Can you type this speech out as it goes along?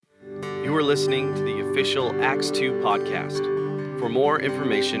You are listening to the official Acts 2 podcast. For more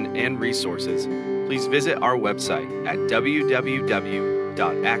information and resources, please visit our website at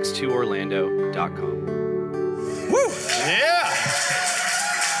www.acts2orlando.com. Woo! Yeah!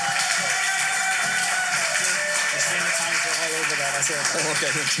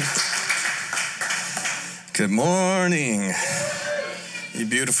 Good morning, you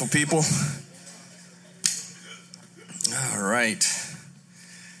beautiful people. All right.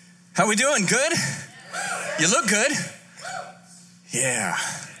 How we doing? Good? You look good? Yeah.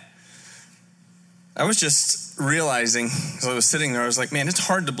 I was just realizing, as I was sitting there, I was like, man, it's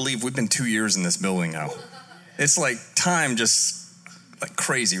hard to believe we've been 2 years in this building now. It's like time just like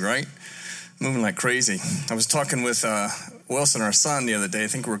crazy, right? Moving like crazy. I was talking with Wilson, our son, the other day. I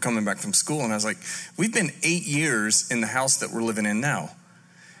think we were coming back from school, and I was like, we've been 8 years in the house that we're living in now.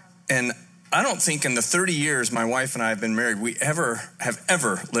 And I don't think in the 30 years my wife and I have been married, we have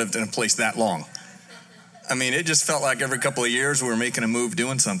ever lived in a place that long. I mean, it just felt like every couple of years we were making a move,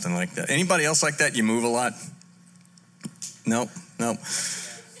 doing something like that. Anybody else like that? You move a lot? Nope.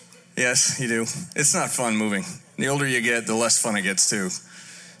 Yes, you do. It's not fun moving. The older you get, the less fun it gets too.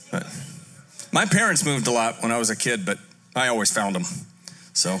 But my parents moved a lot when I was a kid, but I always found them.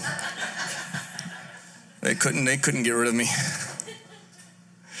 So they couldn't get rid of me.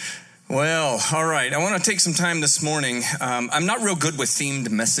 Well, all right. I want to take some time this morning. I'm not real good with themed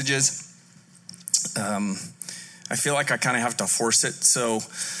messages. I feel like I kind of have to force it. So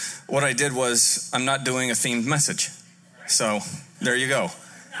what I did was I'm not doing a themed message. So there you go.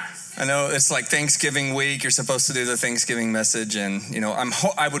 I know it's like Thanksgiving week. You're supposed to do the Thanksgiving message. And, you know,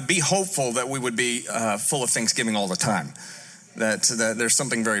 I would be hopeful that we would be full of Thanksgiving all the time. That there's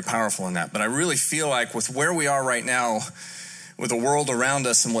something very powerful in that. But I really feel like with where we are right now, with the world around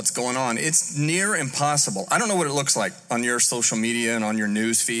us and what's going on, it's near impossible. I don't know what it looks like on your social media and on your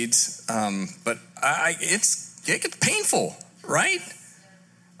news feeds, but it gets painful, right?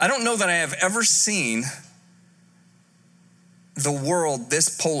 I don't know that I have ever seen the world this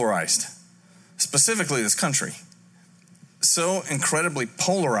polarized, specifically this country, so incredibly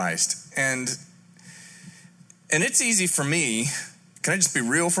polarized. And it's easy for me, can I just be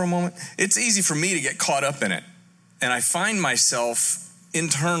real for a moment? It's easy for me to get caught up in it. And I find myself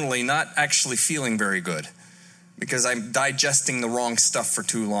internally not actually feeling very good because I'm digesting the wrong stuff for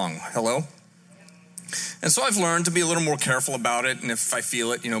too long. Hello? And so I've learned to be a little more careful about it. And if I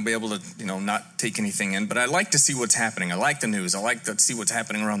feel it, be able to, not take anything in. But I like to see what's happening. I like the news. I like to see what's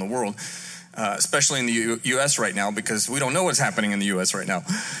happening around the world, especially in the U.S. right now, because we don't know what's happening in the U.S. right now.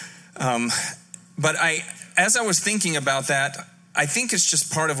 But as I was thinking about that, I think it's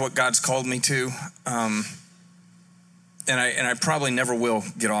just part of what God's called me to. And I probably never will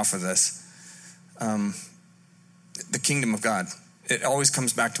get off of this. The kingdom of God. It always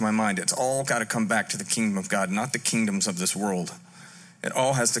comes back to my mind. It's all got to come back to the kingdom of God, not the kingdoms of this world. It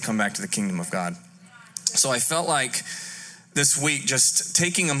all has to come back to the kingdom of God. So I felt like this week just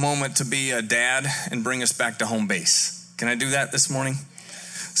taking a moment to be a dad and bring us back to home base. Can I do that this morning?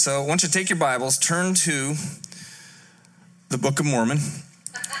 So I want you to take your Bibles, turn to the Book of Mormon.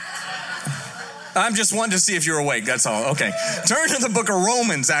 I'm just wanting to see if you're awake, that's all. Okay. Turn to the book of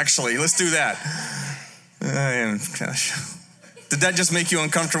Romans, actually. Let's do that. Gosh. Did that just make you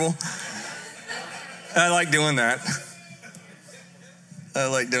uncomfortable? I like doing that.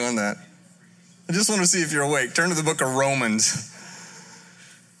 I just want to see if you're awake. Turn to the book of Romans.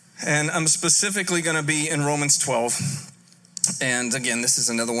 And I'm specifically going to be in Romans 12. And again, this is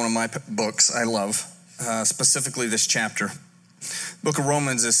another one of my books I love, specifically this chapter. Book of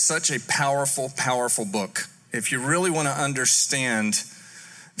Romans is such a powerful, powerful book. If you really want to understand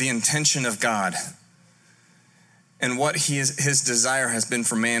the intention of God and what his desire has been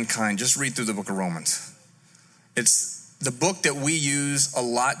for mankind, just read through the book of Romans. It's the book that we use a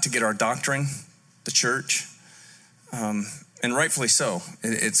lot to get our doctrine, the church, and rightfully so.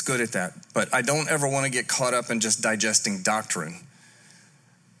 It's good at that. But I don't ever want to get caught up in just digesting doctrine.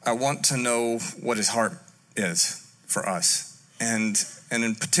 I want to know what his heart is for us. And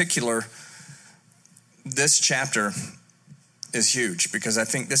in particular, this chapter is huge because I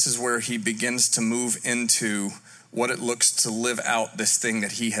think this is where he begins to move into what it looks to live out this thing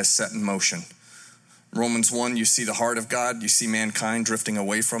that he has set in motion. Romans 1, you see the heart of God. You see mankind drifting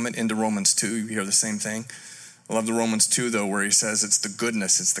away from it. Into Romans 2, you hear the same thing. I love the Romans 2, though, where he says it's the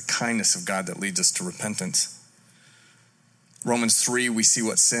goodness, it's the kindness of God that leads us to repentance. Romans 3, we see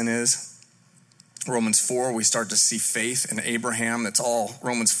what sin is. Romans 4, we start to see faith in Abraham. It's all,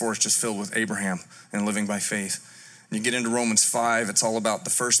 Romans 4 is just filled with Abraham and living by faith. And you get into Romans 5, it's all about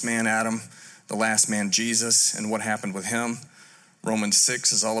the first man, Adam, the last man, Jesus, and what happened with him. Romans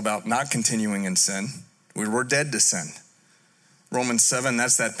 6 is all about not continuing in sin. We're dead to sin. Romans 7,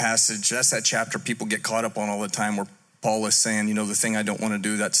 that's that passage, that's that chapter people get caught up on all the time where Paul is saying, you know, the thing I don't want to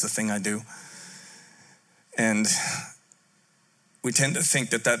do, that's the thing I do. And we tend to think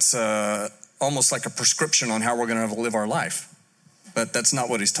that that's almost like a prescription on how we're going to live our life. But that's not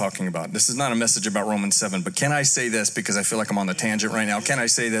what he's talking about. This is not a message about Romans 7. But can I say this, because I feel like I'm on the tangent right now. Can I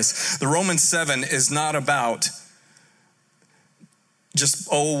say this? The Romans 7 is not about just,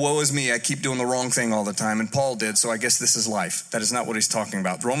 oh, woe is me, I keep doing the wrong thing all the time. And Paul did, so I guess this is life. That is not what he's talking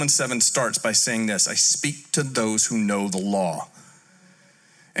about. Romans 7 starts by saying this: I speak to those who know the law.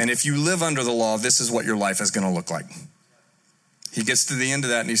 And if you live under the law, this is what your life is going to look like. He gets to the end of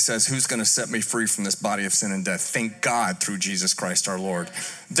that and he says, who's going to set me free from this body of sin and death? Thank God through Jesus Christ our Lord.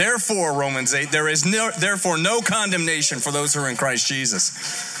 Therefore, Romans 8, there is therefore no condemnation for those who are in Christ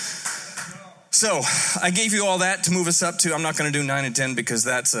Jesus. So I gave you all that to move us up to. I'm not going to do 9 and 10 because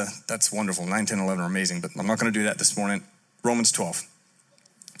that's wonderful. 9, 10, 11 are amazing, but I'm not going to do that this morning. Romans 12.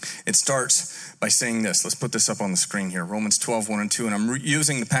 It starts by saying this. Let's put this up on the screen here. Romans 12, 1 and 2. And I'm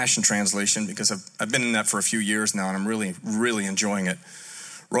using the Passion Translation because I've been in that for a few years now, and I'm really, really enjoying it.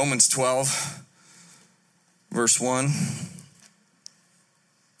 Romans 12, verse 1.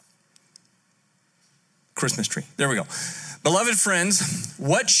 Christmas tree. There we go. Beloved friends,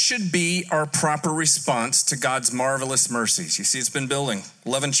 what should be our proper response to God's marvelous mercies? You see, it's been building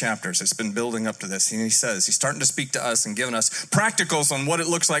 11 chapters. It's been building up to this. And he says, he's starting to speak to us and giving us practicals on what it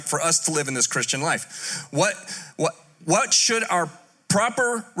looks like for us to live in this Christian life. What should our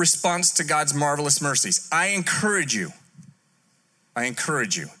proper response to God's marvelous mercies? I encourage you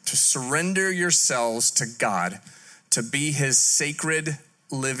to surrender yourselves to God to be his sacred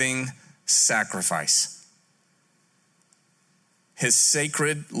living sacrifice. His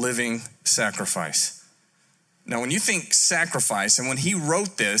sacred living sacrifice. Now, when you think sacrifice, and when he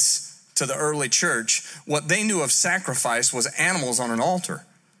wrote this to the early church, what they knew of sacrifice was animals on an altar.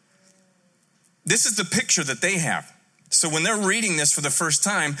 This is the picture that they have. So when they're reading this for the first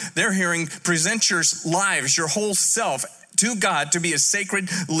time, they're hearing, present your lives, your whole self to God to be a sacred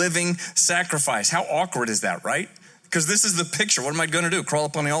living sacrifice. How awkward is that, right? Because this is the picture. What am I going to do? Crawl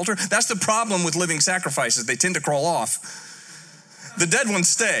up on the altar? That's the problem with living sacrifices. They tend to crawl off. The dead ones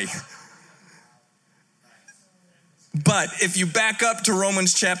stay. But if you back up to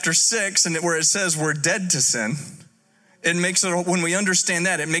Romans chapter 6 and where it says we're dead to sin, it makes it, when we understand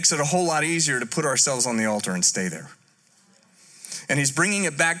that, it makes it a whole lot easier to put ourselves on the altar and stay there. And he's bringing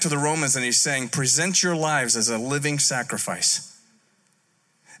it back to the Romans and he's saying, present your lives as a living sacrifice.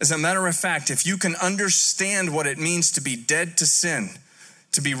 As a matter of fact, if you can understand what it means to be dead to sin,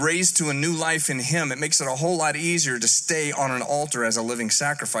 to be raised to a new life in him, it makes it a whole lot easier to stay on an altar as a living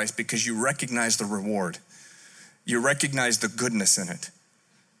sacrifice because you recognize the reward. You recognize the goodness in it.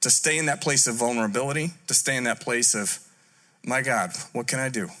 To stay in that place of vulnerability, to stay in that place of, my God, what can I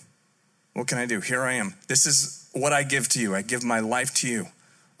do? What can I do? Here I am. This is what I give to you. I give my life to you,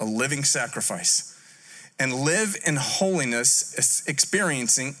 a living sacrifice. And live in holiness,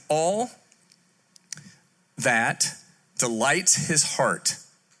 experiencing all that delights his heart,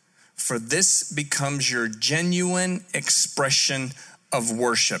 for this becomes your genuine expression of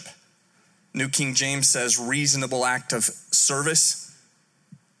worship. New King James says reasonable act of service.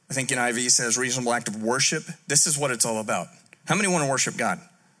 I think NIV says reasonable act of worship. This is what it's all about. How many want to worship God?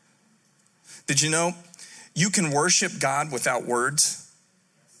 Did you know you can worship God without words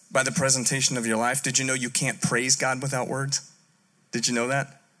by the presentation of your life? Did you know you can't praise God without words? Did you know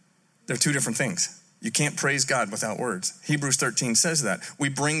that? They're two different things. You can't praise God without words. Hebrews 13 says that. We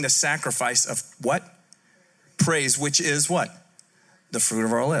bring the sacrifice of what? Praise, which is what? The fruit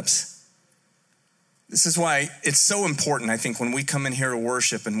of our lips. This is why it's so important, I think, when we come in here to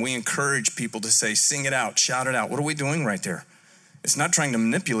worship and we encourage people to say, sing it out, shout it out. What are we doing right there? It's not trying to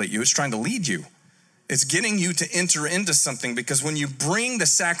manipulate you. It's trying to lead you. It's getting you to enter into something, because when you bring the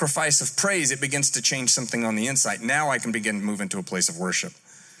sacrifice of praise, it begins to change something on the inside. Now I can begin to move into a place of worship.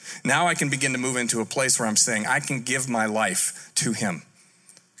 Now I can begin to move into a place where I'm saying I can give my life to him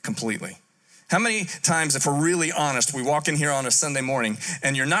completely. How many times, if we're really honest, we walk in here on a Sunday morning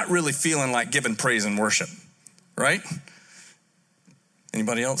and you're not really feeling like giving praise and worship, right?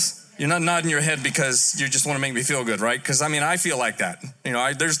 Anybody else? You're not nodding your head because you just want to make me feel good, right? Because I feel like that. You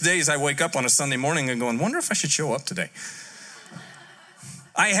know, there's days I wake up on a Sunday morning and going, wonder if I should show up today.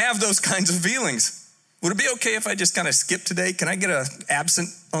 I have those kinds of feelings. Would it be okay if I just kind of skip today? Can I get an absent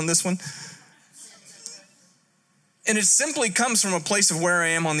on this one? And it simply comes from a place of where I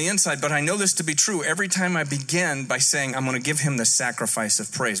am on the inside, but I know this to be true. Every time I begin by saying, I'm going to give him the sacrifice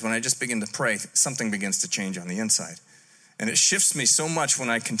of praise, when I just begin to pray, something begins to change on the inside. And it shifts me so much when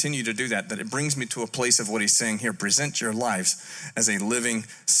I continue to do that it brings me to a place of what he's saying here. Present your lives as a living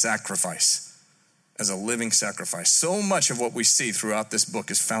sacrifice. As a living sacrifice. So much of what we see throughout this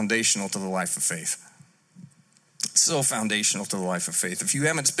book is foundational to the life of faith. So foundational to the life of faith. If you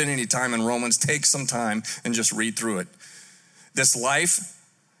haven't spent any time in Romans, take some time and just read through it. This life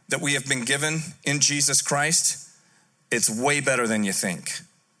that we have been given in Jesus Christ, it's way better than you think.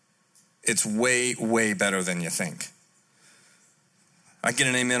 It's way, way better than you think. I get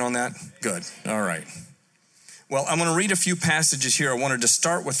an amen on that? Good. All right. Well, I'm going to read a few passages here. I wanted to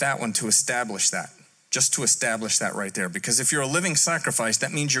start with that one to establish that. Just to establish that right there. Because if you're a living sacrifice,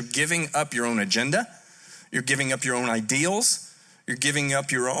 that means you're giving up your own agenda. You're giving up your own ideals. You're giving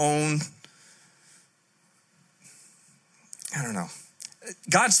up your own, I don't know.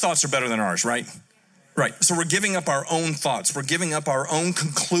 God's thoughts are better than ours, right? Right. So we're giving up our own thoughts. We're giving up our own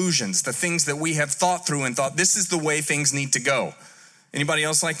conclusions, the things that we have thought through and thought, this is the way things need to go. Anybody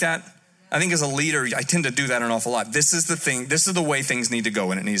else like that? I think as a leader, I tend to do that an awful lot. This is the thing. This is the way things need to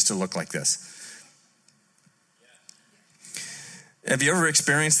go, and it needs to look like this. Have you ever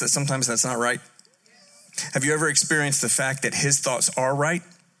experienced that sometimes that's not right? Have you ever experienced the fact that his thoughts are right?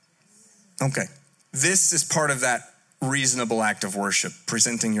 Okay. This is part of that reasonable act of worship,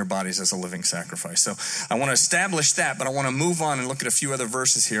 presenting your bodies as a living sacrifice. So I want to establish that, but I want to move on and look at a few other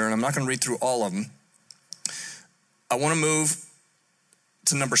verses here, and I'm not going to read through all of them. I want to move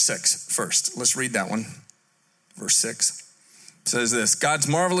to number 6 first. Let's read that one. Verse 6 says this: God's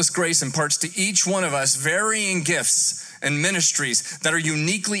marvelous grace imparts to each one of us varying gifts and ministries that are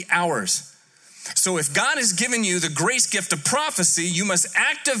uniquely ours. So if God has given you the grace gift of prophecy, you must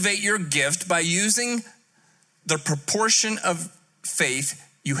activate your gift by using the proportion of faith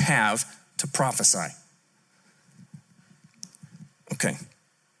you have to prophesy. Okay,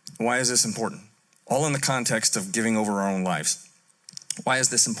 why is this important? All in the context of giving over our own lives. Why is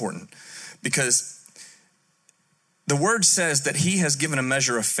this important? Because the word says that he has given a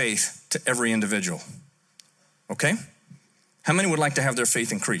measure of faith to every individual. Okay? How many would like to have their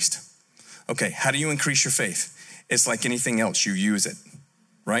faith increased? Okay, how do you increase your faith? It's like anything else, you use it,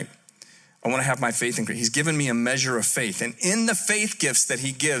 right? I want to have my faith increase. He's given me a measure of faith. And in the faith gifts that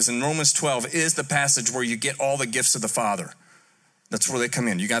he gives in Romans 12 is the passage where you get all the gifts of the Father. That's where they come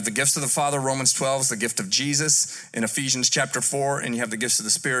in. You got the gifts of the Father, Romans 12 is the gift of Jesus in Ephesians chapter 4, and you have the gifts of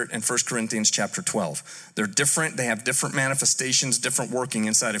the Spirit in 1 Corinthians chapter 12. They're different. They have different manifestations, different working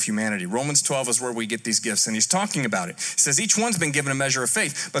inside of humanity. Romans 12 is where we get these gifts, and he's talking about it. He says each one's been given a measure of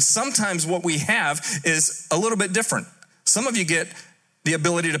faith, but sometimes what we have is a little bit different. Some of you get the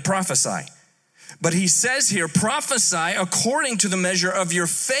ability to prophesy. But he says here, prophesy according to the measure of your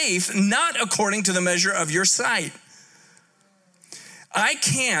faith, not according to the measure of your sight. I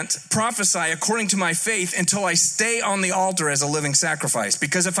can't prophesy according to my faith until I stay on the altar as a living sacrifice.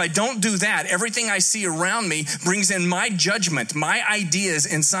 Because if I don't do that, everything I see around me brings in my judgment, my ideas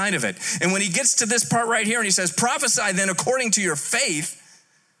inside of it. And when he gets to this part right here and he says, prophesy then according to your faith,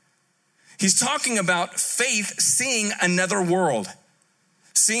 he's talking about faith seeing another world,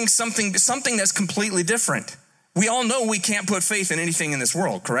 seeing something that's completely different. We all know we can't put faith in anything in this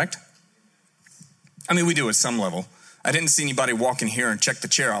world, correct? I mean, we do at some level. I didn't see anybody walk in here and check the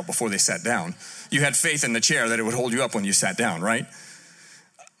chair out before they sat down. You had faith in the chair that it would hold you up when you sat down, right?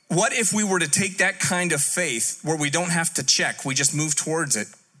 What if we were to take that kind of faith where we don't have to check, we just move towards it,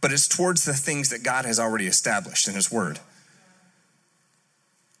 but it's towards the things that God has already established in his word?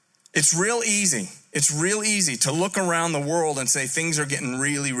 It's real easy. It's real easy to look around the world and say things are getting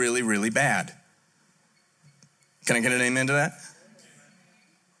really, really, really bad. Can I get an amen to that?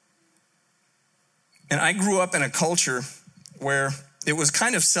 And I grew up in a culture where it was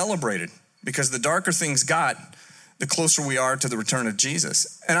kind of celebrated because the darker things got, the closer we are to the return of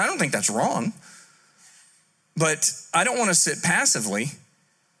Jesus. And I don't think that's wrong. But I don't want to sit passively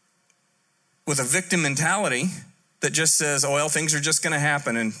with a victim mentality that just says, oh, well, things are just going to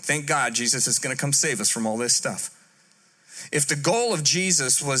happen and thank God Jesus is going to come save us from all this stuff. If the goal of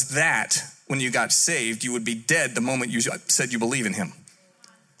Jesus was that when you got saved, you would be dead the moment you said you believe in him.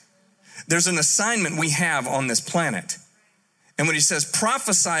 There's an assignment we have on this planet. And when he says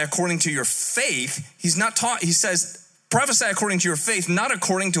prophesy according to your faith, he says prophesy according to your faith, not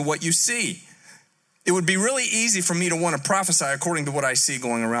according to what you see. It would be really easy for me to want to prophesy according to what I see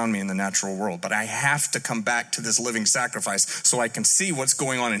going around me in the natural world, but I have to come back to this living sacrifice so I can see what's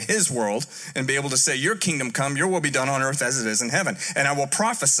going on in his world and be able to say, your kingdom come, your will be done on earth as it is in heaven. And I will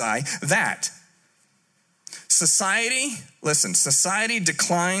prophesy that. Society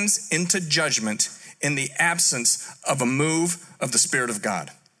declines into judgment in the absence of a move of the Spirit of God.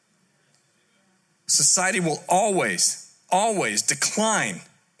 Society will always always decline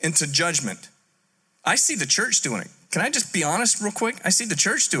into judgment. I see the church doing it. Can I just be honest real quick? I see the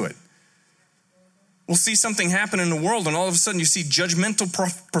church do it. We'll see something happen in the world, and all of a sudden you see judgmental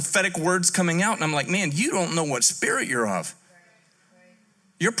prophetic words coming out, and I'm like, man, you don't know what spirit you're of.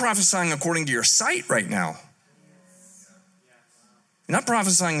 You're prophesying according to your sight right now. You're not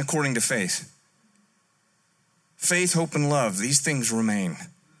prophesying according to faith. Faith, hope, and love, these things remain.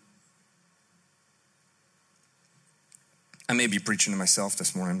 I may be preaching to myself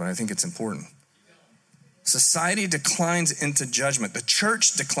this morning, but I think it's important. Society declines into judgment. The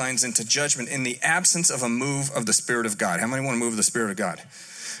church declines into judgment in the absence of a move of the Spirit of God. How many want to move the Spirit of God?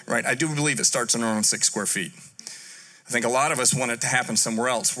 Right? I do believe it starts in our own 6 square feet. I think a lot of us want it to happen somewhere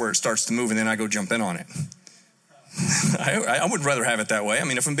else where it starts to move and then I go jump in on it. I would rather have it that way. I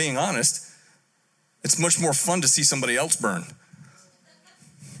mean, if I'm being honest, it's much more fun to see somebody else burn.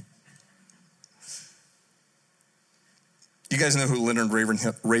 You guys know who Leonard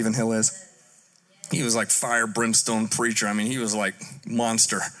Ravenhill is? He was like fire, brimstone preacher. I mean, he was like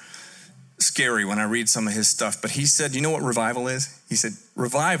monster. Scary when I read some of his stuff. But he said, you know what revival is? He said,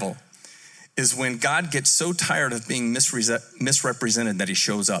 revival is when God gets so tired of being misrepresented that he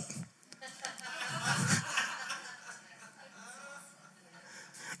shows up.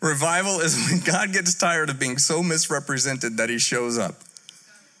 Revival is when God gets tired of being so misrepresented that he shows up.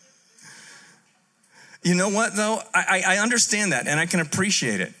 You know what, though? I understand that, and I can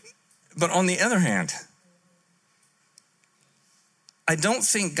appreciate it. But on the other hand, I don't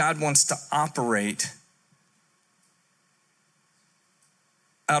think God wants to operate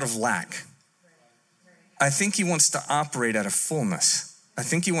out of lack. I think he wants to operate out of fullness. I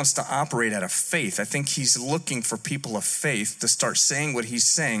think he wants to operate out of faith. I think he's looking for people of faith to start saying what he's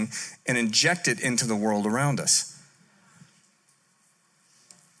saying and inject it into the world around us.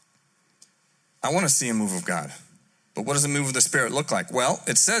 I want to see a move of God. But what does the move of the Spirit look like? Well,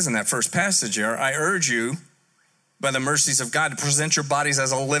 it says in that first passage here, I urge you by the mercies of God to present your bodies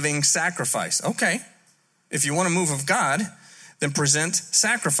as a living sacrifice. Okay, if you want a move of God, then present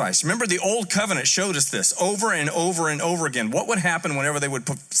sacrifice. Remember, the old covenant showed us this over and over and over again. What would happen whenever they would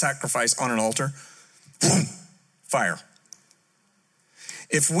put sacrifice on an altar? Boom, fire.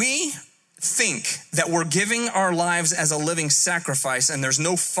 If we think that we're giving our lives as a living sacrifice and there's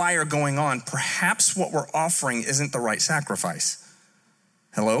no fire going on, perhaps what we're offering isn't the right sacrifice.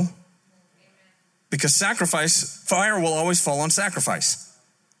 Hello? Because fire will always fall on sacrifice.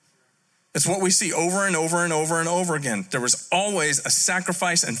 It's what we see over and over and over and over again. There was always a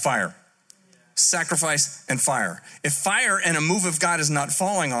sacrifice and fire. Sacrifice and fire. If fire and a move of God is not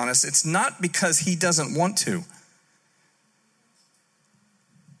falling on us, it's not because he doesn't want to.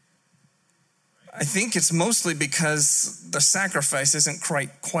 I think it's mostly because the sacrifice isn't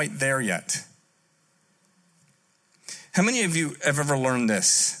quite there yet. How many of you have ever learned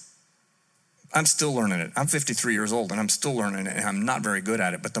this? I'm still learning it. I'm 53 years old and I'm still learning it and I'm not very good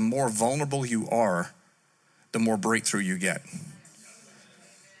at it. But the more vulnerable you are, the more breakthrough you get.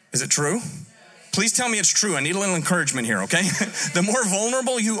 Is it true? Please tell me it's true. I need a little encouragement here, okay? The more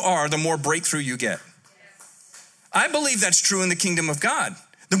vulnerable you are, the more breakthrough you get. I believe that's true in the kingdom of God.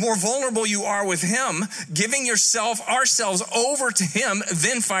 The more vulnerable you are with him, giving ourselves over to him,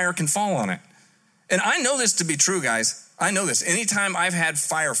 then fire can fall on it. And I know this to be true, guys. I know this. Anytime I've had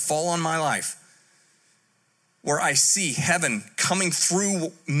fire fall on my life, where I see heaven coming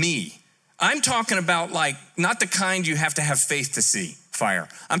through me, I'm talking about like, not the kind you have to have faith to see fire.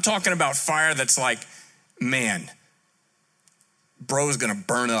 I'm talking about fire that's like, man, bro's gonna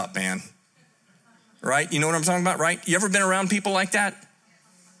burn up, man. Right? You know what I'm talking about, right? You ever been around people like that?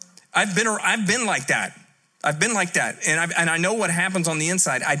 I've been like that. I've been like that. And I know what happens on the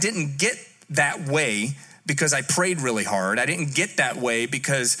inside. I didn't get that way because I prayed really hard. I didn't get that way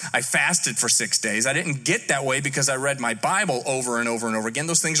because I fasted for 6 days. I didn't get that way because I read my Bible over and over and over again.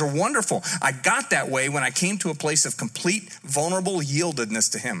 Those things are wonderful. I got that way when I came to a place of complete vulnerable yieldedness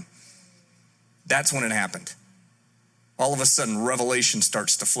to him. That's when it happened. All of a sudden, revelation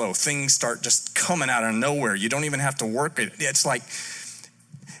starts to flow. Things start just coming out of nowhere. You don't even have to work it. It's like,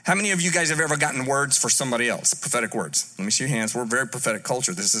 how many of you guys have ever gotten words for somebody else? Prophetic words. Let me see your hands. We're a very prophetic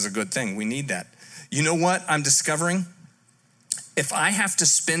culture. This is a good thing. We need that. You know what I'm discovering? If I have to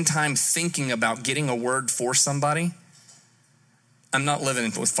spend time thinking about getting a word for somebody, I'm not living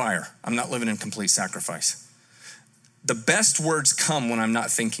with fire. I'm not living in complete sacrifice. The best words come when I'm not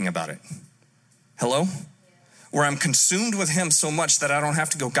thinking about it. Hello? Where I'm consumed with him so much that I don't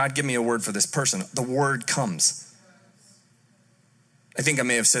have to go, God, give me a word for this person. The word comes. I think I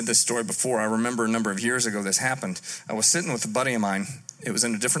may have said this story before. I remember a number of years ago this happened. I was sitting with a buddy of mine. It was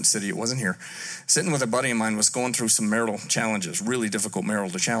in a different city. It wasn't here. Sitting with a buddy of mine was going through some marital challenges, really difficult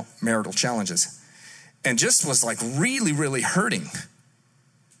marital challenges, and just was like really, really hurting.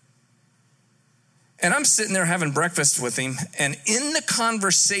 And I'm sitting there having breakfast with him, and in the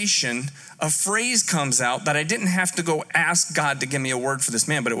conversation, a phrase comes out that I didn't have to go ask God to give me a word for this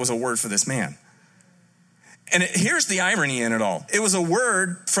man, but it was a word for this man. And here's the irony in it all. It was a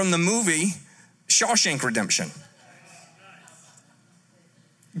word from the movie Shawshank Redemption.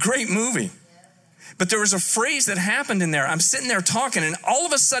 Great movie. But there was a phrase that happened in there. I'm sitting there talking, and all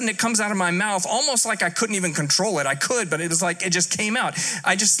of a sudden it comes out of my mouth almost like I couldn't even control it. I could, but it was like it just came out.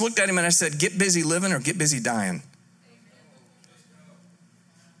 I just looked at him and I said, get busy living or get busy dying.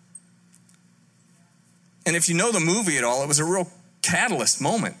 And if you know the movie at all, it was a real catalyst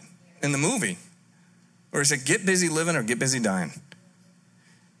moment in the movie where he said, get busy living or get busy dying.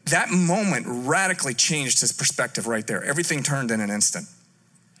 That moment radically changed his perspective right there. Everything turned in an instant.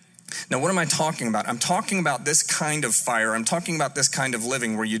 Now, what am I talking about? I'm talking about this kind of fire. I'm talking about this kind of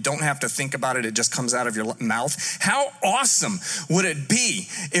living where you don't have to think about it. It just comes out of your mouth. How awesome would it be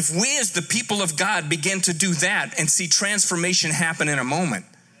if we as the people of God begin to do that and see transformation happen in a moment?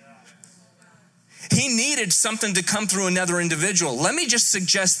 He needed something to come through another individual. Let me just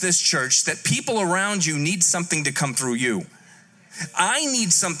suggest this, church, that people around you need something to come through you. I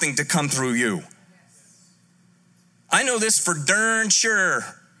need something to come through you. I know this for darn sure.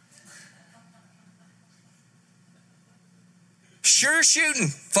 Sure shooting,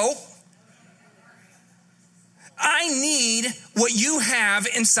 folk. I need what you have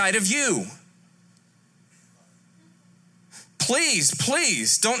inside of you.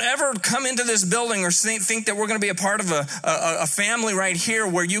 Please, don't ever come into this building or think that we're going to be a part of a family right here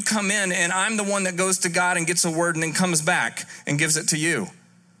where you come in and I'm the one that goes to God and gets a word and then comes back and gives it to you.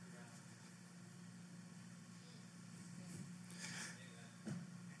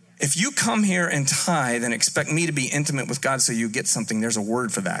 If you come here and tithe and expect me to be intimate with God so you get something, there's a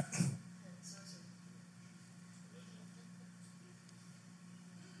word for that.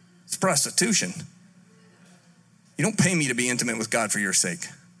 It's prostitution. You don't pay me to be intimate with God for your sake.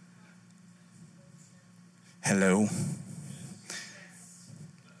 Hello.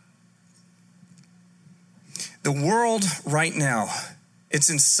 The world right now,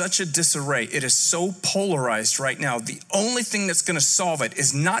 it's in such a disarray. It is so polarized right now. The only thing that's going to solve it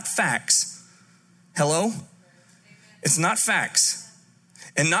is not facts. Hello? It's not facts.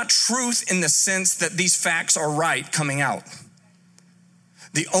 And not truth in the sense that these facts are right coming out.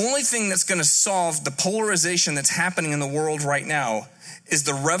 The only thing that's going to solve the polarization that's happening in the world right now is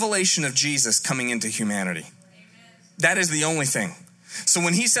the revelation of Jesus coming into humanity. That is the only thing. So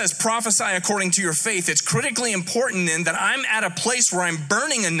when he says prophesy according to your faith, it's critically important then that I'm at a place where I'm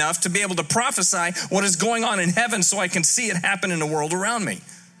burning enough to be able to prophesy what is going on in heaven so I can see it happen in the world around me.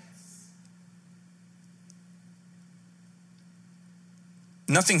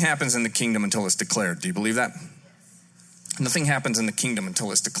 Nothing happens in the kingdom until it's declared. Do you believe that? Nothing happens in the kingdom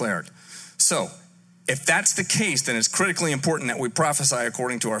until it's declared. So if that's the case, then it's critically important that we prophesy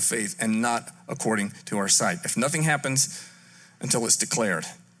according to our faith and not according to our sight. If nothing happens until it's declared,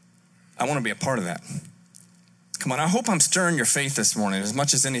 I want to be a part of that. Come on, I hope I'm stirring your faith this morning as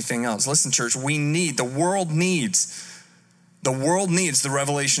much as anything else. Listen, church, the world needs the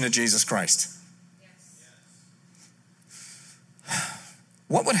revelation of Jesus Christ.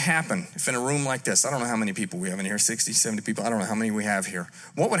 What would happen if in a room like this, I don't know how many people we have in here, 60, 70 people, I don't know how many we have here.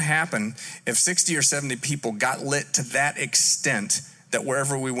 What would happen if 60 or 70 people got lit to that extent that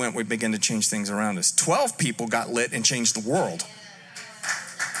wherever we went, we begin to change things around us? 12 people got lit and changed the world.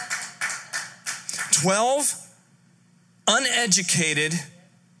 12 uneducated,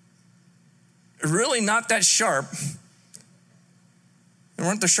 really not that sharp. They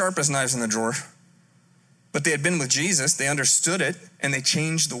weren't the sharpest knives in the drawer. But they had been with Jesus, they understood it, and they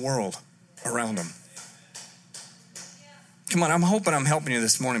changed the world around them. Come on, I'm hoping I'm helping you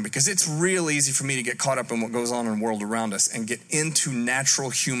this morning because it's real easy for me to get caught up in what goes on in the world around us and get into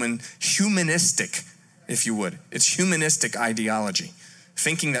natural humanistic, if you would. It's humanistic ideology.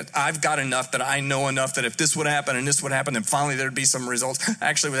 Thinking that I've got enough, that I know enough, that if this would happen and this would happen, then finally there'd be some results. I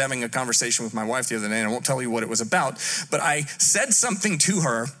actually was having a conversation with my wife the other day, and I won't tell you what it was about, but I said something to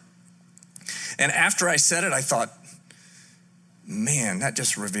her. And after I said it, I thought, man, that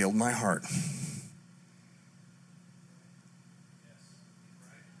just revealed my heart.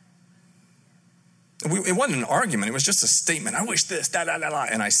 It wasn't an argument. It was just a statement. I wish this, da, da, da, da.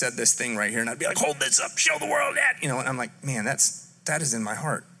 And I said this thing right here. And I'd be like, hold this up, show the world that. And I'm like, man, that is in my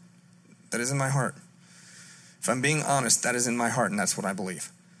heart. That is in my heart. If I'm being honest, that is in my heart, and that's what I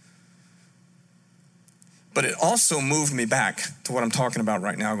believe. But it also moved me back to what I'm talking about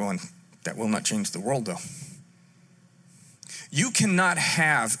right now, going, that will not change the world, though. You cannot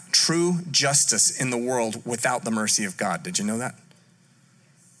have true justice in the world without the mercy of God. Did you know that?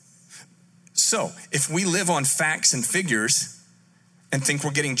 So, if we live on facts and figures and think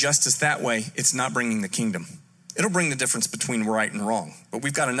we're getting justice that way, it's not bringing the kingdom. It'll bring the difference between right and wrong. But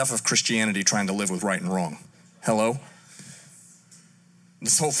we've got enough of Christianity trying to live with right and wrong. Hello?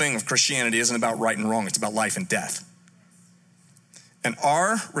 This whole thing of Christianity isn't about right and wrong. It's about life and death. And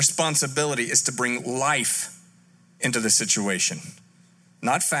our responsibility is to bring life into the situation.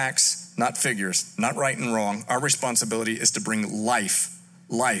 Not facts, not figures, not right and wrong. Our responsibility is to bring life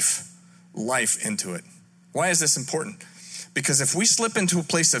into it. Why is this important? Because if we slip into a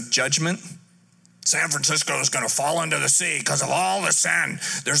place of judgment, San Francisco is going to fall into the sea because of all the sin.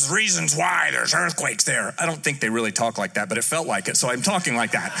 There's reasons why there's earthquakes there. I don't think they really talk like that, but it felt like it, so I'm talking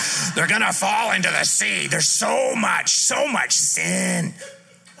like that. They're going to fall into the sea. There's so much sin.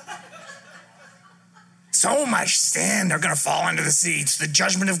 So much sin. They're going to fall into the sea. It's the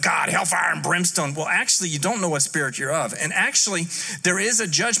judgment of God, hellfire and brimstone. Well, actually, you don't know what spirit you're of. And actually, there is a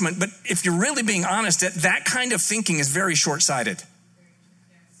judgment, but if you're really being honest, that kind of thinking is very short-sighted.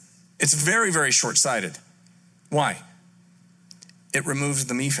 It's very, very short-sighted. Why? It removes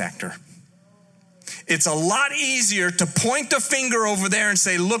the me factor. It's a lot easier to point the finger over there and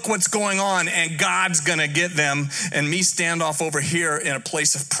say, look what's going on, and God's going to get them, and me stand off over here in a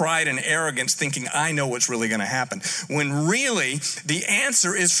place of pride and arrogance thinking I know what's really going to happen. When really, the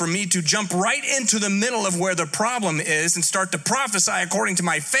answer is for me to jump right into the middle of where the problem is and start to prophesy according to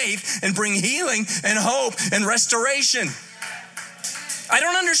my faith and bring healing and hope and restoration. I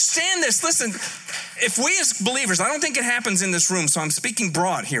don't understand this. Listen, if we as believers, I don't think it happens in this room, so I'm speaking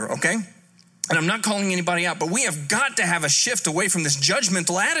broad here, okay? And I'm not calling anybody out, but we have got to have a shift away from this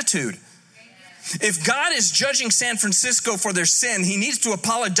judgmental attitude. If God is judging San Francisco for their sin, he needs to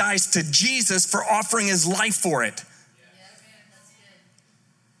apologize to Jesus for offering his life for it.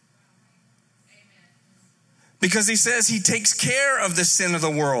 Because he says he takes care of the sin of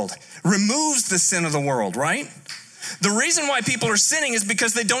the world, removes the sin of the world, right? The reason why people are sinning is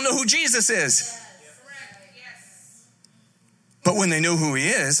because they don't know who Jesus is. But when they know who he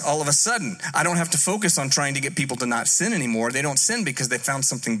is, all of a sudden, I don't have to focus on trying to get people to not sin anymore. They don't sin because they found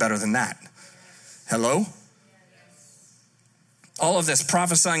something better than that. Hello? All of this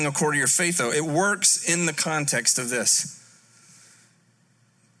prophesying according to your faith, though, it works in the context of this.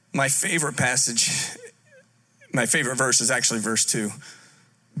 My favorite passage, my favorite verse is actually verse 2.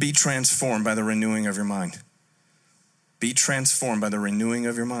 Be transformed by the renewing of your mind. Be transformed by the renewing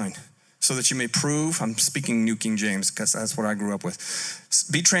of your mind, so that you may prove, I'm speaking New King James because that's what I grew up with.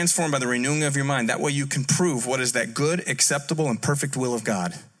 Be transformed by the renewing of your mind. That way you can prove what is that good, acceptable, and perfect will of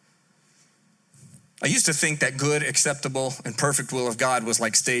God. I used to think that good, acceptable, and perfect will of God was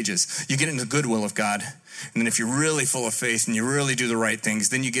like stages. You get into the good will of God, and then if you're really full of faith and you really do the right things,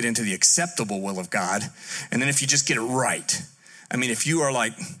 then you get into the acceptable will of God. And then if you just get it right, I mean, if you are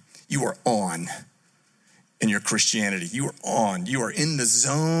like, you are on in your Christianity, you are on, you are in the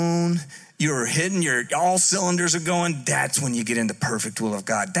zone, you are hitting all cylinders are going, that's when you get into perfect will of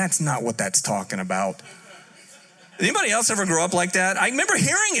God. That's not what that's talking about. Anybody else ever grow up like that? I remember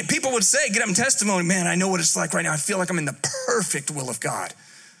hearing it. People would say, get up in testimony, man, I know what it's like right now. I feel like I'm in the perfect will of God.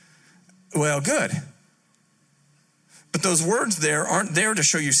 Well, good. But those words there aren't there to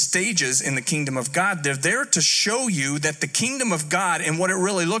show you stages in the kingdom of God. They're there to show you that the kingdom of God and what it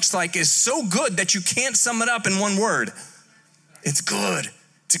really looks like is so good that you can't sum it up in one word. It's good.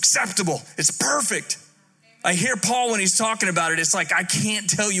 It's acceptable. It's perfect. I hear Paul when he's talking about it. It's like, I can't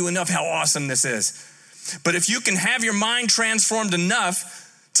tell you enough how awesome this is. But if you can have your mind transformed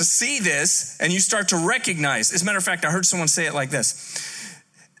enough to see this and you start to recognize, as a matter of fact, I heard someone say it like this.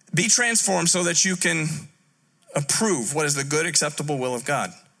 Be transformed so that you can approve what is the good, acceptable will of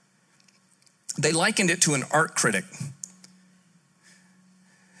God. They likened it to an art critic.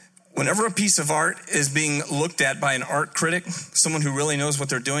 Whenever a piece of art is being looked at by an art critic, someone who really knows what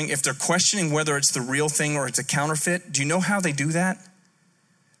they're doing, if they're questioning whether it's the real thing or it's a counterfeit, do you know how they do that?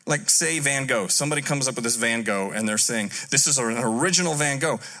 Like, say Van Gogh. Somebody comes up with this Van Gogh and they're saying, this is an original Van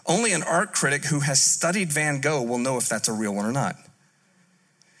Gogh. Only an art critic who has studied Van Gogh will know if that's a real one or not.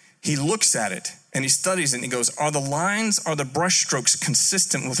 He looks at it and he studies it and he goes, are the lines, are the brush strokes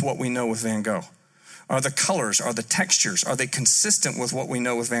consistent with what we know with Van Gogh? Are the colors, are the textures, are they consistent with what we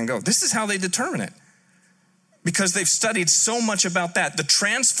know with Van Gogh? This is how they determine it. Because they've studied so much about that. The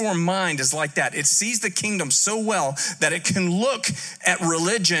transformed mind is like that. It sees the kingdom so well that it can look at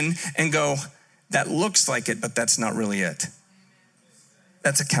religion and go, that looks like it, but that's not really it.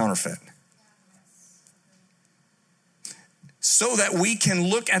 That's a counterfeit. So that we can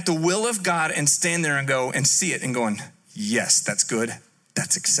look at the will of God and stand there and go and see it and going, yes, that's good.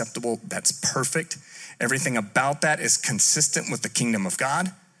 That's acceptable. That's perfect. Everything about that is consistent with the kingdom of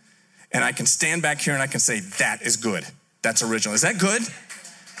God. And I can stand back here and I can say, that is good. That's original. Is that good?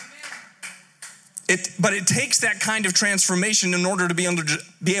 But it takes that kind of transformation in order to be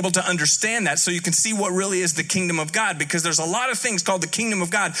able to understand that, so you can see what really is the kingdom of God, because there's a lot of things called the kingdom of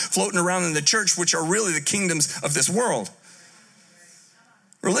God floating around in the church, which are really the kingdoms of this world.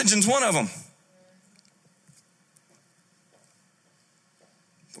 Religion's one of them.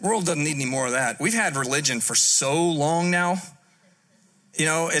 The world doesn't need any more of that. We've had religion for so long now. You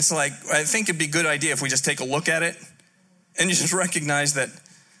know, it's like, I think it'd be a good idea if we just take a look at it and you just recognize that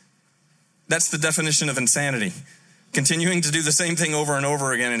that's the definition of insanity. Continuing to do the same thing over and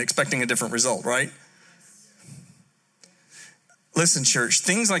over again and expecting a different result, right? Listen, church,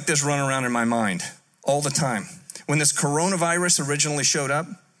 things like this run around in my mind all the time. When this coronavirus originally showed up,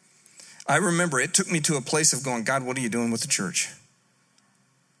 I remember it took me to a place of going, God, what are you doing with the church?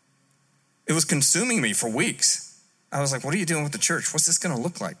 It was consuming me for weeks. I was like, what are you doing with the church? What's this going to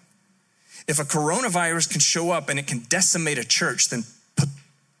look like? If a coronavirus can show up and it can decimate a church, then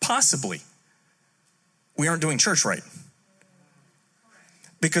possibly we aren't doing church right.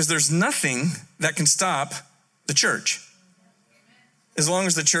 Because there's nothing that can stop the church as long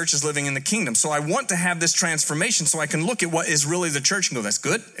as the church is living in the kingdom. So I want to have this transformation so I can look at what is really the church and go, that's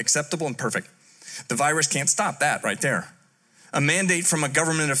good, acceptable, and perfect. The virus can't stop that right there. A mandate from a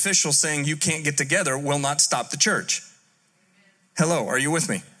government official saying you can't get together will not stop the church. Hello, are you with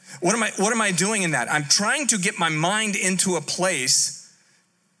me? What am I doing in that? I'm trying to get my mind into a place,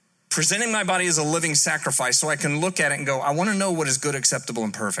 presenting my body as a living sacrifice so I can look at it and go, I want to know what is good, acceptable,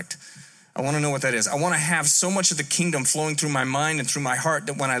 and perfect. I want to know what that is. I want to have so much of the kingdom flowing through my mind and through my heart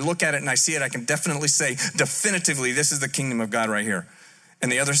that when I look at it and I see it, I can definitely say definitively, this is the kingdom of God right here.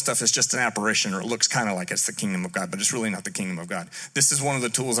 And the other stuff is just an apparition, or it looks kind of like it's the kingdom of God, but it's really not the kingdom of God. This is one of the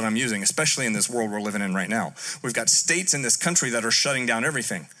tools that I'm using, especially in this world we're living in right now. We've got states in this country that are shutting down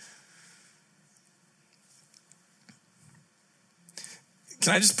everything.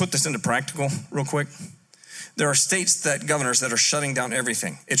 Can I just put this into practical real quick? There are states that governors that are shutting down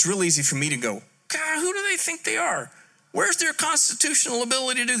everything. It's real easy for me to go, God, who do they think they are? Where's their constitutional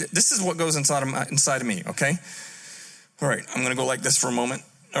ability to do that? This is what goes inside of me, okay? All right, I'm going to go like this for a moment,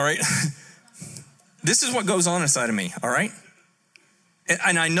 all right? This is what goes on inside of me, all right?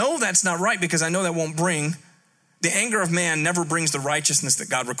 And I know that's not right because I know that won't bring, the anger of man never brings the righteousness that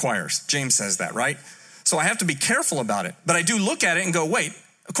God requires. James says that, right? So I have to be careful about it. But I do look at it and go, wait,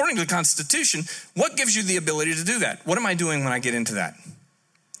 according to the Constitution, what gives you the ability to do that? What am I doing when I get into that?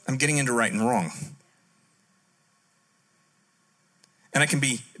 I'm getting into right and wrong. And I can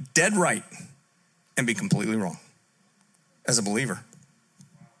be dead right and be completely wrong as a believer.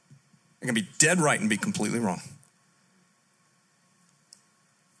 I can be dead right and be completely wrong.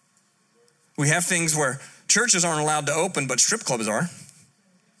 We have things where churches aren't allowed to open, but strip clubs are.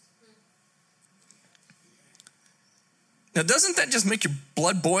 Now, doesn't that just make your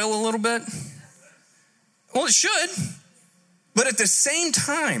blood boil a little bit? Well, it should. But at the same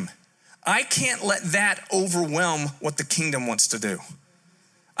time, I can't let that overwhelm what the kingdom wants to do.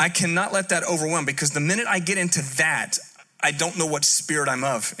 I cannot let that overwhelm, because the minute I get into that, I don't know what spirit I'm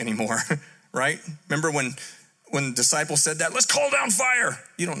of anymore, right? Remember when the disciples said that, let's call down fire.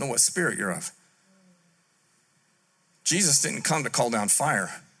 You don't know what spirit you're of. Jesus didn't come to call down fire.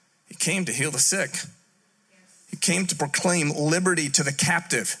 He came to heal the sick. He came to proclaim liberty to the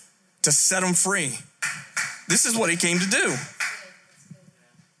captive, to set them free. This is what he came to do.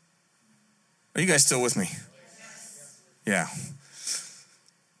 Are you guys still with me? Yeah.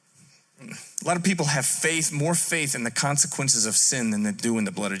 A lot of people have faith, more faith in the consequences of sin than they do in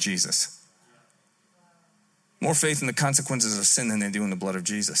the blood of Jesus. More faith in the consequences of sin than they do in the blood of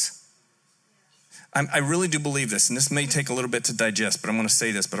Jesus. I really do believe this, and this may take a little bit to digest, but I'm going to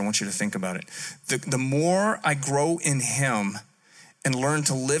say this, but I want you to think about it. The more I grow in him and learn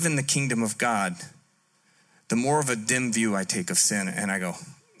to live in the kingdom of God, the more of a dim view I take of sin, and I go,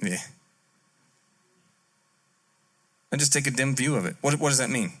 yeah. I just take a dim view of it. What does that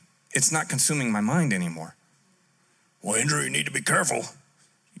mean? It's not consuming my mind anymore. Well, Andrew, you need to be careful.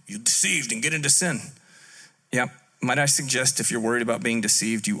 You're deceived and get into sin. Yeah, might I suggest if you're worried about being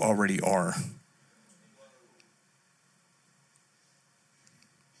deceived, you already are.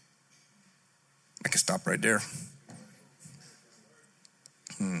 I can stop right there.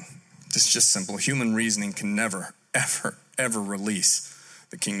 This is just simple. Human reasoning can never, ever, ever release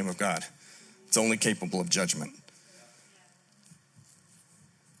the kingdom of God. It's only capable of judgment.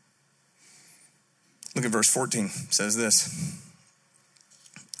 Look at verse 14. It says this.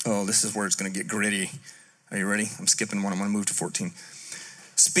 Oh, this is where it's going to get gritty. Are you ready? I'm skipping one. I'm going to move to 14.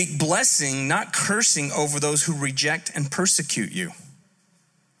 Speak blessing, not cursing, over those who reject and persecute you.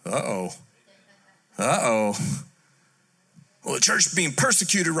 Uh-oh. Well, the church is being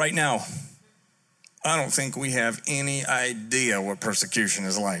persecuted right now. I don't think we have any idea what persecution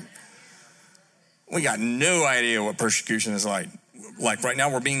is like. We got no idea what persecution is like. Like right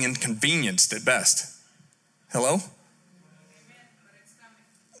now, we're being inconvenienced at best. Hello?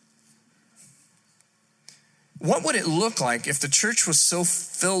 What would it look like if the church was so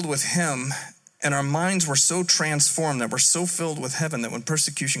filled with him and our minds were so transformed that we're so filled with heaven that when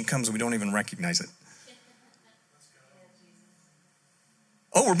persecution comes, we don't even recognize it?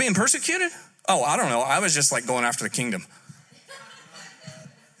 Oh, we're being persecuted? Oh, I don't know. I was just like going after the kingdom.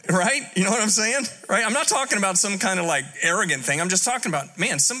 Right? You know what I'm saying? Right? I'm not talking about some kind of like arrogant thing. I'm just talking about,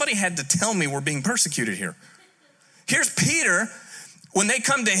 man, somebody had to tell me we're being persecuted here. Here's Peter. When they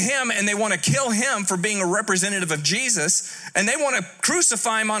come to him and they want to kill him for being a representative of Jesus, and they want to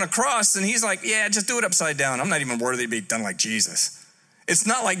crucify him on a cross, and he's like, yeah, just do it upside down. I'm not even worthy to be done like Jesus. It's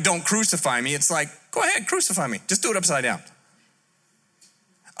not like, don't crucify me. It's like, go ahead, crucify me. Just do it upside down.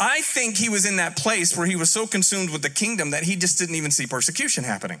 I think he was in that place where he was so consumed with the kingdom that he just didn't even see persecution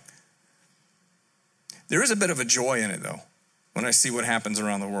happening. There is a bit of a joy in it, though, when I see what happens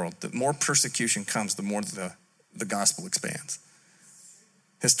around the world. The more persecution comes, the more the gospel expands.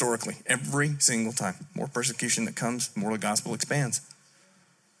 Historically, every single time, more persecution that comes, the more the gospel expands.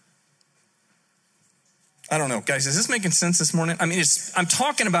 I don't know, guys, is this making sense this morning? I mean, I'm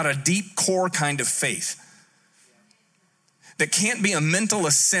talking about a deep core kind of faith that can't be a mental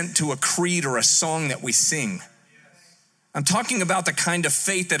assent to a creed or a song that we sing. I'm talking about the kind of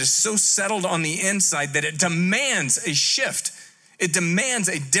faith that is so settled on the inside that it demands a shift. It demands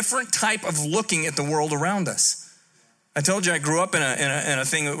a different type of looking at the world around us. I told you I grew up in a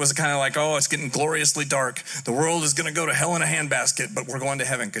thing that was kind of like, oh, it's getting gloriously dark. The world is going to go to hell in a handbasket, but we're going to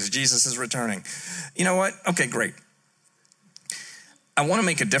heaven because Jesus is returning. You know what? Okay, great. I want to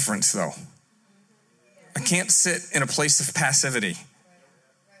make a difference, though. I can't sit in a place of passivity.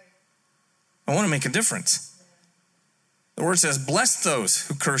 I want to make a difference. The word says, bless those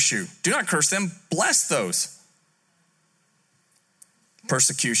who curse you. Do not curse them, bless those.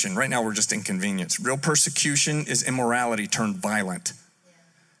 Persecution. Right now we're just inconvenienced. Real persecution is immorality turned violent.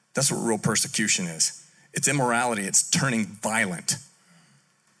 That's what real persecution is. It's immorality. It's turning violent.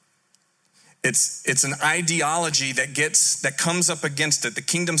 It's an ideology that comes up against it. The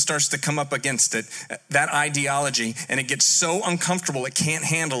kingdom starts to come up against it, that ideology, and it gets so uncomfortable it can't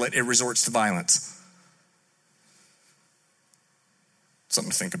handle it, it resorts to violence.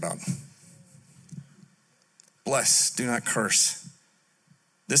 Something to think about. Bless, do not curse.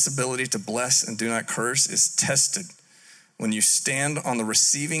 This ability to bless and do not curse is tested when you stand on the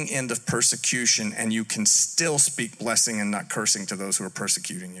receiving end of persecution and you can still speak blessing and not cursing to those who are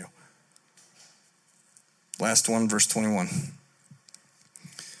persecuting you. Last one, verse 21.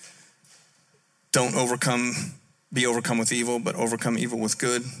 Don't be overcome with evil, but overcome evil with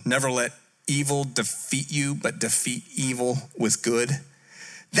good. Never let evil defeat you, but defeat evil with good.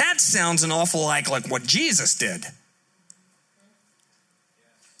 That sounds an awful like what Jesus did.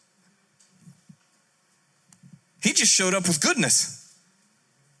 He just showed up with goodness.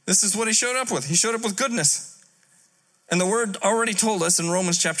 This is what he showed up with. He showed up with goodness. And the word already told us in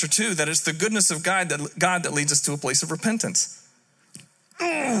Romans chapter 2 that it's the goodness of God that leads us to a place of repentance.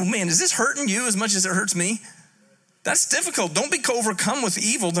 Oh man, is this hurting you as much as it hurts me? That's difficult. Don't be overcome with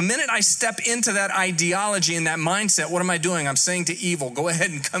evil. The minute I step into that ideology and that mindset, what am I doing? I'm saying to evil, go ahead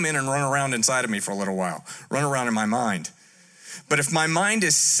and come in and run around inside of me for a little while. Run around in my mind. But if my mind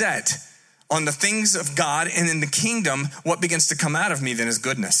is set on the things of God and in the kingdom, what begins to come out of me then is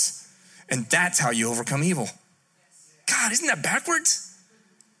goodness. And that's how you overcome evil. God, isn't that backwards?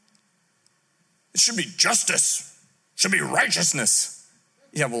 It should be justice. It should be righteousness.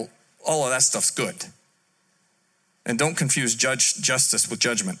 Yeah, well, all of that stuff's good. And don't confuse justice with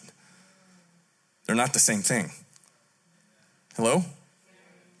judgment. They're not the same thing. Hello?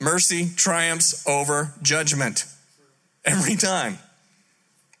 Mercy triumphs over judgment. Every time.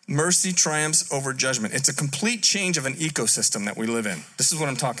 Mercy triumphs over judgment. It's a complete change of an ecosystem that we live in. This is what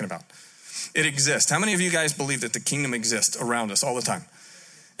I'm talking about. It exists. How many of you guys believe that the kingdom exists around us all the time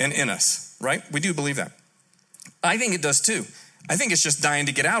and in us, right? We do believe that. I think it does too. I think it's just dying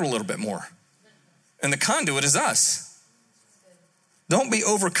to get out a little bit more. And the conduit is us. Don't be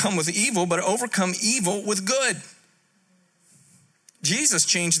overcome with evil, but overcome evil with good. Jesus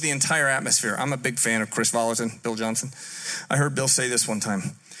changed the entire atmosphere. I'm a big fan of Chris Vallotton, Bill Johnson. I heard Bill say this one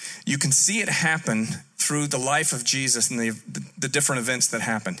time. You can see it happen through the life of Jesus and the different events that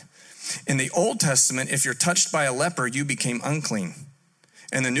happened. In the Old Testament, if you're touched by a leper, you became unclean.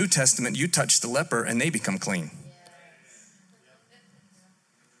 In the New Testament, you touch the leper and they become clean.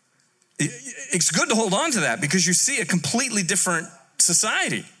 It's good to hold on to that because you see a completely different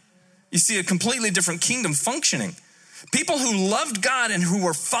society. You see a completely different kingdom functioning. People who loved God and who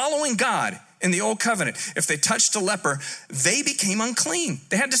were following God in the old covenant, if they touched a leper, they became unclean.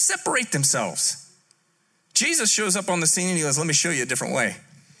 They had to separate themselves. Jesus shows up on the scene and he goes, let me show you a different way.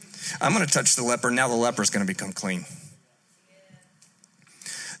 I'm going to touch the leper. Now the leper is going to become clean.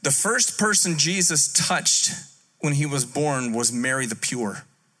 The first person Jesus touched when he was born was Mary the Pure.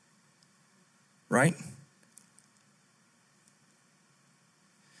 Right?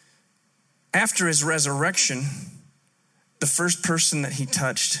 After his resurrection, the first person that he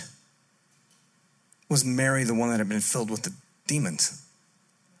touched was Mary, the one that had been filled with the demons.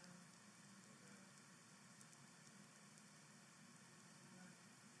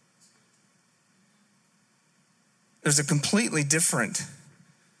 There's a completely different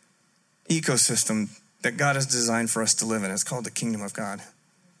ecosystem that God has designed for us to live in. It's called the kingdom of God.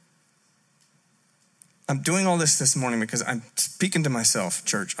 I'm doing all this morning because I'm speaking to myself,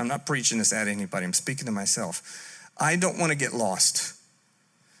 church. I'm not preaching this at anybody. I'm speaking to myself. I don't want to get lost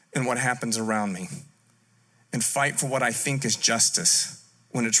in what happens around me and fight for what I think is justice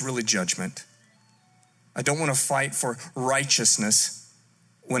when it's really judgment. I don't want to fight for righteousness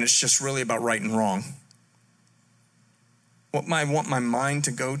when it's just really about right and wrong. What I want my mind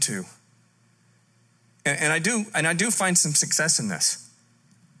to go to. And I do find some success in this.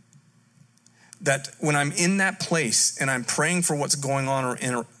 That when I'm in that place and I'm praying for what's going on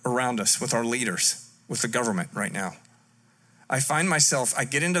around us with our leaders, with the government right now, I find myself, I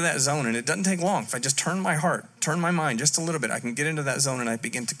get into that zone and it doesn't take long. If I just turn my heart, turn my mind just a little bit, I can get into that zone and I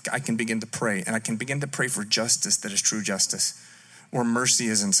can begin to pray. And I can begin to pray for justice that is true justice, where mercy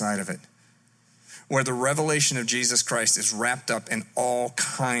is inside of it, where the revelation of Jesus Christ is wrapped up in all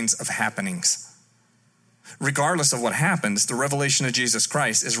kinds of happenings. Regardless of what happens, the revelation of Jesus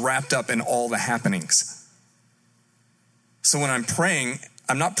Christ is wrapped up in all the happenings. So when I'm praying,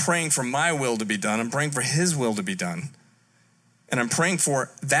 I'm not praying for my will to be done. I'm praying for his will to be done. And I'm praying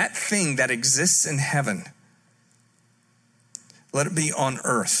for that thing that exists in heaven. Let it be on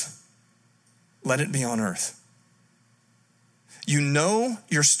earth. Let it be on earth. You know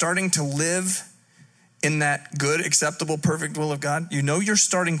you're starting to live in that good, acceptable, perfect will of God. You know you're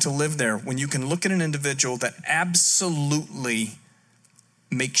starting to live there when you can look at an individual that absolutely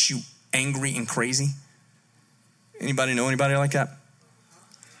makes you angry and crazy. Anybody know anybody like that?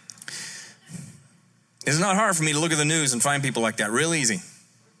 It's not hard for me to look at the news and find people like that. Real easy.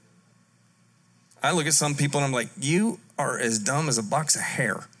 I look at some people and I'm like, you are as dumb as a box of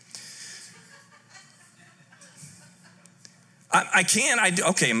hair.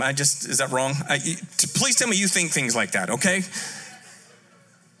 Is that wrong? Please tell me you think things like that, okay?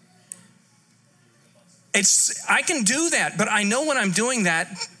 I can do that, but I know when I'm doing that,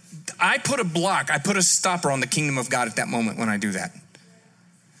 I put a stopper on the kingdom of God at that moment when I do that.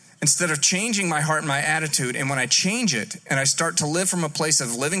 Instead of changing my heart and my attitude, and when I change it and I start to live from a place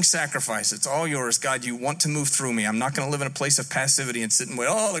of living sacrifice, it's all yours, God, you want to move through me. I'm not going to live in a place of passivity and sit and wait,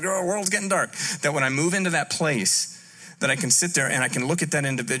 the world's getting dark. That when I move into that place, that I can sit there and I can look at that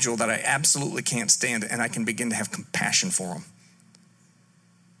individual that I absolutely can't stand and I can begin to have compassion for them.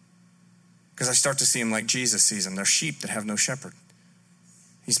 Because I start to see them like Jesus sees them. They're sheep that have no shepherd.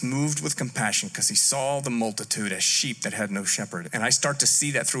 He's moved with compassion because he saw the multitude as sheep that had no shepherd. And I start to see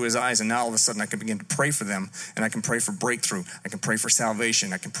that through his eyes, and now all of a sudden I can begin to pray for them, and I can pray for breakthrough. I can pray for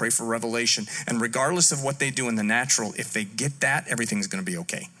salvation. I can pray for revelation. And regardless of what they do in the natural, if they get that, everything's going to be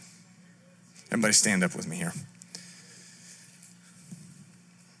okay. Everybody stand up with me here.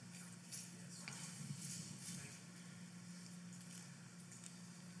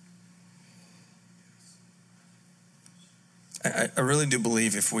 I really do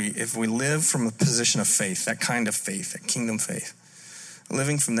believe if we live from a position of faith, that kind of faith, that kingdom faith,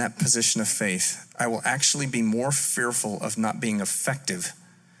 living from that position of faith, I will actually be more fearful of not being effective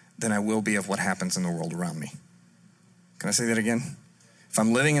than I will be of what happens in the world around me. Can I say that again? If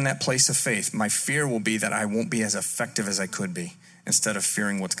I'm living in that place of faith, my fear will be that I won't be as effective as I could be, instead of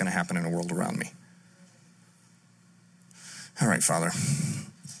fearing what's going to happen in the world around me. All right, Father.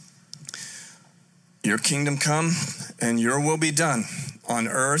 Your kingdom come and your will be done on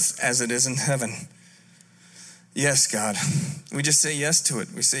earth as it is in heaven. Yes, God, We just say yes to it.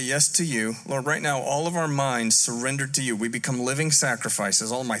 We say yes to you. Lord, right now, all of our minds surrendered to you. We become living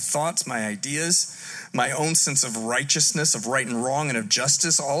sacrifices. All my thoughts, my ideas, my own sense of righteousness, of right and wrong, and of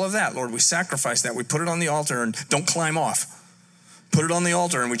justice, all of that, Lord, we sacrifice that. We put it on the altar and don't climb off. Put it on the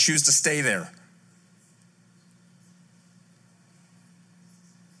altar and we choose to stay there.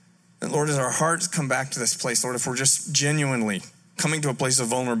 And Lord, as our hearts come back to this place, Lord, if we're just genuinely coming to a place of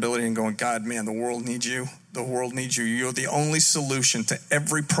vulnerability and going, God, man, the world needs you. The world needs you. You're the only solution to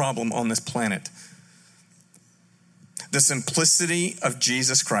every problem on this planet. The simplicity of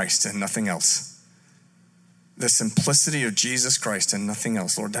Jesus Christ and nothing else. The simplicity of Jesus Christ and nothing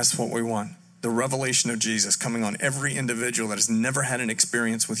else. Lord, that's what we want. The revelation of Jesus coming on every individual that has never had an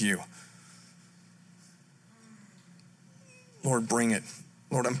experience with you. Lord, bring it.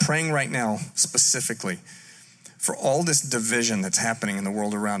 Lord, I'm praying right now specifically for all this division that's happening in the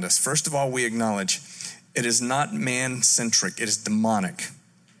world around us. First of all, we acknowledge it is not man-centric. It is demonic.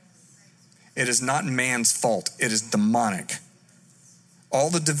 It is not man's fault. It is demonic. All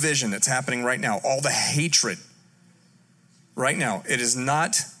the division that's happening right now, all the hatred right now, it is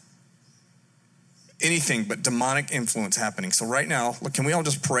not anything but demonic influence happening. So right now, look, can we all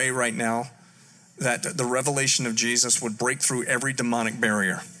just pray right now that the revelation of Jesus would break through every demonic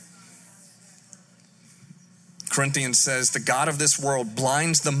barrier? Corinthians says, the God of this world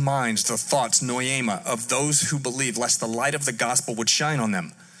blinds the minds, the thoughts, noema, of those who believe, lest the light of the gospel would shine on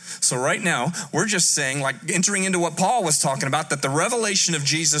them. So right now, we're just saying, like entering into what Paul was talking about, that the revelation of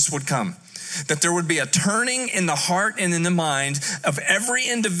Jesus would come. That there would be a turning in the heart and in the mind of every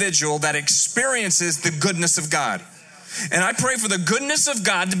individual that experiences the goodness of God. And I pray for the goodness of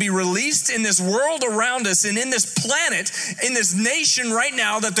God to be released in this world around us and in this planet, in this nation right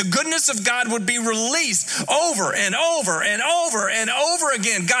now, that the goodness of God would be released over and over and over and over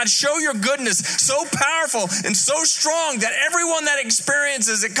again. God, show your goodness so powerful and so strong that everyone that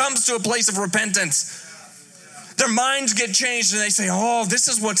experiences it comes to a place of repentance. Their minds get changed and they say, oh, this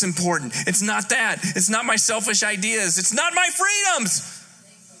is what's important. It's not that. It's not my selfish ideas. It's not my freedoms.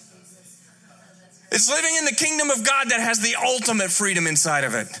 It's living in the kingdom of God that has the ultimate freedom inside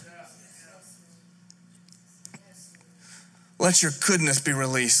of it. Let your goodness be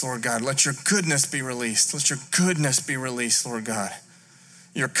released, Lord God. Let your goodness be released. Let your goodness be released, Lord God.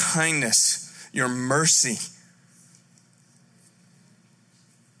 Your kindness, your mercy.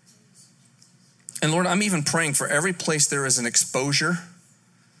 And Lord, I'm even praying for every place there is an exposure.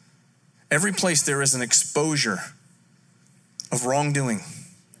 Every place there is an exposure of wrongdoing.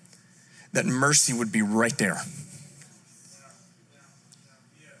 That mercy would be right there.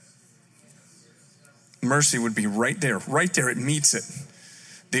 Mercy would be right there. Right there, it meets it.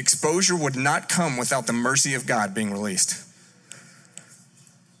 The exposure would not come without the mercy of God being released.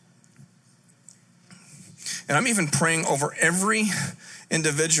 And I'm even praying over every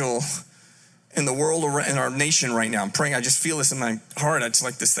individual in the world, in our nation right now. I'm praying, I just feel this in my heart. It's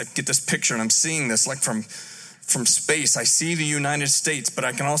like this, I get this picture and I'm seeing this like from space. I see the United States, but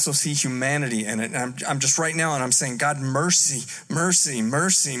I can also see humanity in it. And I'm just right now and I'm saying, God, mercy, mercy,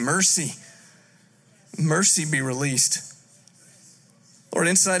 mercy, mercy. Mercy be released. Lord,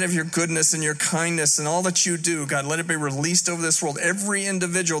 inside of your goodness and your kindness and all that you do, God, let it be released over this world. Every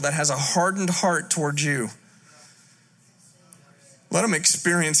individual that has a hardened heart towards you, let them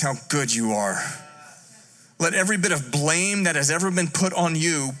experience how good you are. Let every bit of blame that has ever been put on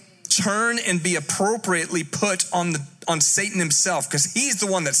you turn and be appropriately put on Satan himself, because he's the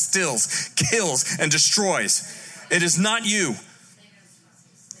one that steals, kills, and destroys. It is not you.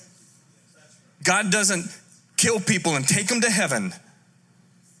 God doesn't kill people and take them to heaven.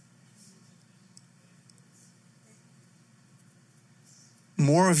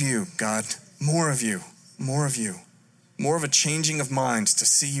 More of you, God. More of you. More of you. More of a changing of minds to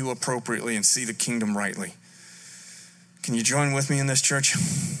see you appropriately and see the kingdom rightly. Can you join with me in this, church?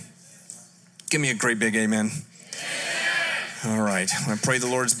 Give me a great big amen. All right. I pray the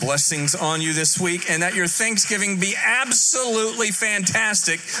Lord's blessings on you this week and that your Thanksgiving be absolutely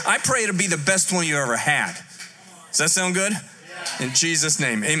fantastic. I pray it'll be the best one you ever had. Does that sound good? In Jesus'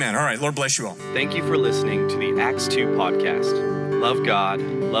 name, amen. All right. Lord bless you all. Thank you for listening to the Acts 2 podcast. Love God,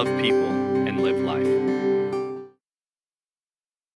 love people, and live life.